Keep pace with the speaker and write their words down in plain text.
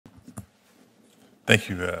Thank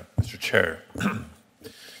you, Mr. Chair.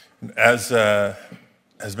 As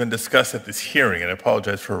has been discussed at this hearing, and I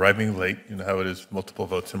apologize for arriving late, you know how it is, multiple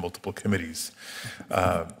votes in multiple committees.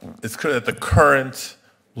 It's clear that the current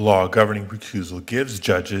law governing recusal gives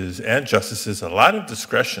judges and justices a lot of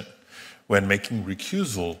discretion when making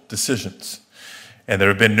recusal decisions. And there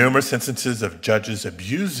have been numerous instances of judges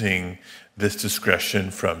abusing this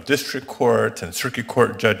discretion, from district court and circuit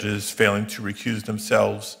court judges failing to recuse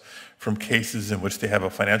themselves from cases in which they have a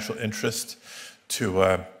financial interest,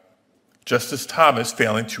 to Justice Thomas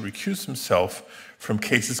failing to recuse himself from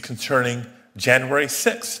cases concerning January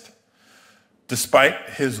 6th, despite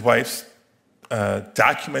his wife's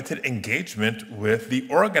documented engagement with the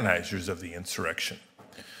organizers of the insurrection.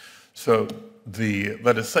 So the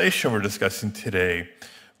legislation we're discussing today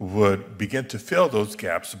would begin to fill those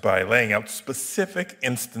gaps by laying out specific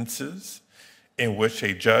instances in which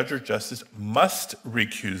a judge or justice must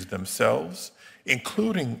recuse themselves,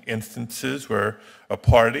 including instances where a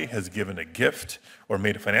party has given a gift or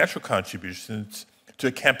made financial contributions to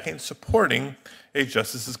a campaign supporting a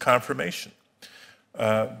justice's confirmation.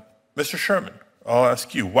 Mr. Sherman, I'll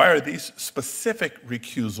ask you, why are these specific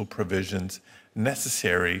recusal provisions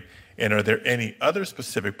necessary, and are there any other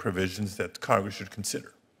specific provisions that Congress should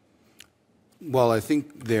consider? Well, I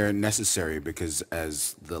think they're necessary because,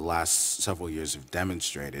 as the last several years have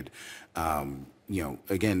demonstrated,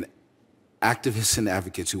 again, activists and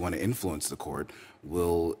advocates who want to influence the court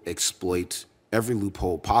will exploit every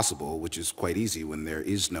loophole possible, which is quite easy when there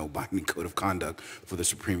is no binding code of conduct for the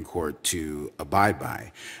Supreme Court to abide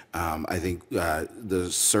by. I think the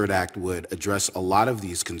CERT Act would address a lot of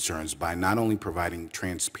these concerns by not only providing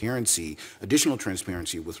transparency, additional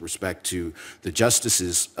transparency with respect to the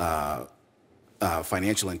justices'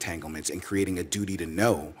 financial entanglements and creating a duty to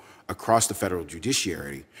know across the federal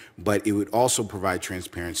judiciary, but it would also provide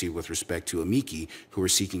transparency with respect to amici who are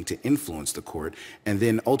seeking to influence the court, and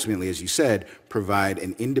then ultimately, as you said, provide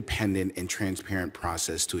an independent and transparent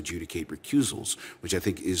process to adjudicate recusals, which I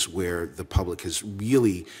think is where the public has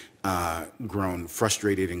really grown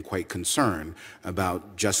frustrated and quite concerned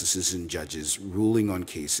about justices and judges ruling on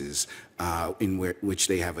cases in which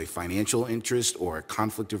they have a financial interest or a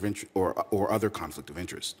conflict of interest or other conflict of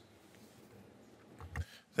interest.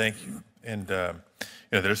 Thank you. And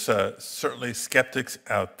there's certainly skeptics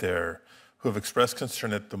out there who have expressed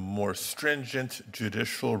concern that the more stringent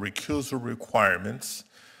judicial recusal requirements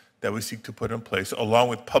that we seek to put in place, along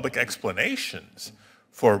with public explanations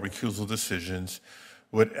for recusal decisions,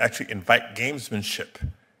 would actually invite gamesmanship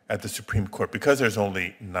at the Supreme Court because there's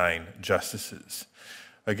only 9 justices.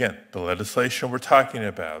 Again, the legislation we're talking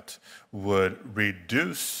about would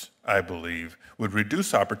reduce, I believe, would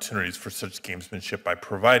reduce opportunities for such gamesmanship by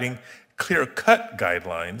providing clear-cut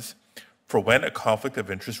guidelines for when a conflict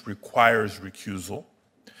of interest requires recusal,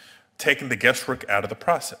 taking the guesswork out of the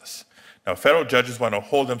process. Now, federal judges want to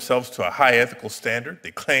hold themselves to a high ethical standard.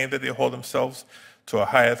 They claim that they hold themselves to a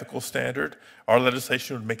high ethical standard. Our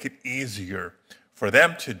legislation would make it easier for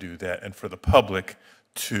them to do that and for the public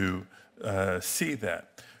to see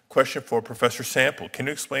that. Question for Professor Sample. Can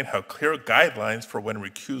you explain how clear guidelines for when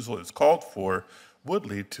recusal is called for would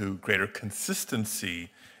lead to greater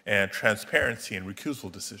consistency and transparency in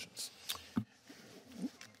recusal decisions?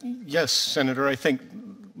 Yes, Senator. I think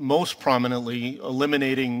most prominently,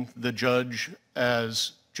 eliminating the judge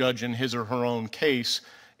as judge in his or her own case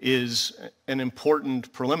is an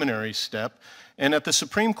important preliminary step. And at the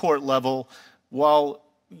Supreme Court level, while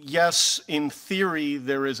yes, in theory,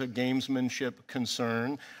 there is a gamesmanship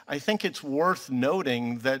concern, I think it's worth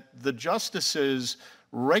noting that the justices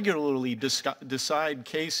regularly decide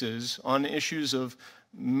cases on issues of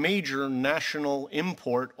major national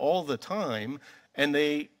import all the time, and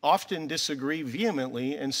they often disagree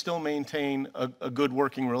vehemently and still maintain a good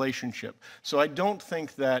working relationship. So I don't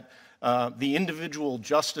think that the individual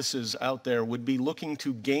justices out there would be looking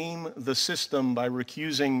to game the system by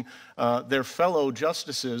recusing their fellow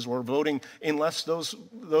justices or voting unless those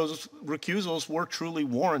recusals were truly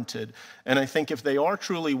warranted. And I think if they are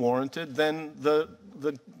truly warranted, then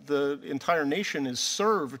the entire nation is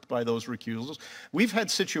served by those recusals. We've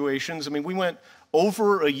had situations, I mean, we went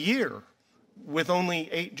over a year with only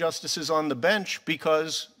 8 justices on the bench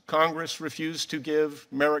because Congress refused to give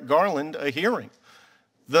Merrick Garland a hearing.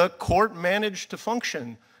 The court managed to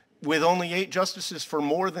function with only 8 justices for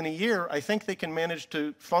more than a year. I think they can manage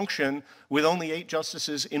to function with only 8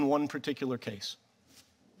 justices in one particular case.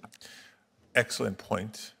 Excellent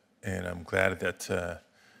point, and I'm glad that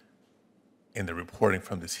in the reporting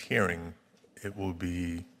from this hearing,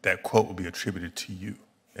 that quote will be attributed to you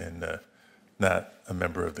and not a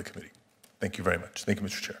member of the committee. Thank you very much. Thank you,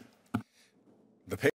 Mr. Chair.